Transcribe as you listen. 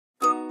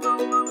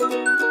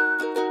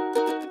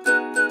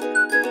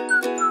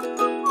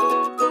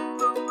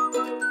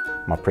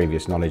my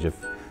previous knowledge of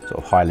sort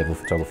of high-level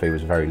photography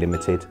was very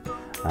limited.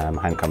 I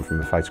hadn't come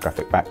from a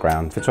photographic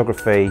background.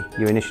 Photography,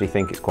 you initially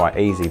think it's quite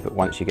easy, but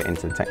once you get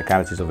into the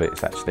technicalities of it,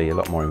 it's actually a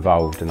lot more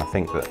involved, and I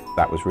think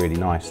that was really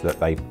nice that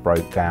they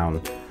broke down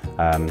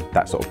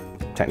that sort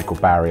of technical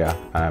barrier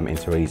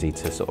into easy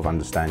to sort of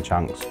understand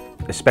chunks.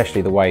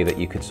 Especially the way that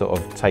you could sort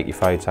of take your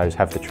photos,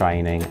 have the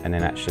training, and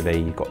then actually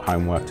you've got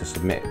homework to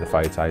submit the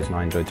photos, and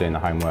I enjoyed doing the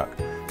homework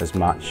as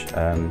much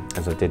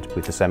as I did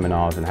with the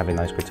seminars and having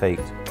those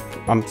critiqued.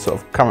 I'm sort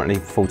of currently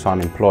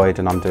full-time employed,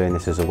 and I'm doing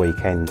this as a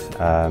weekend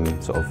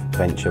sort of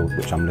venture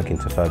which I'm looking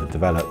to further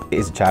develop. It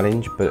is a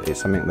challenge, but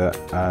it's something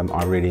that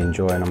I really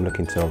enjoy, and I'm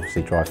looking to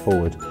obviously drive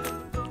forward.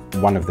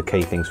 One of the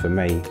key things for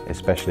me,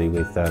 especially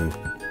with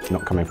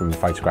not coming from a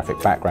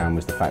photographic background,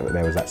 was the fact that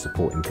there was that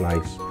support in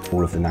place.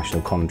 All of the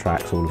national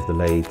contracts, all of the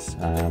leads,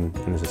 and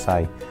as I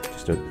say,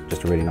 just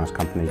a really nice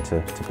company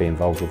to be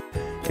involved with.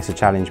 It's a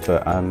challenge,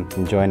 but I'm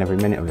enjoying every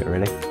minute of it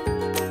really.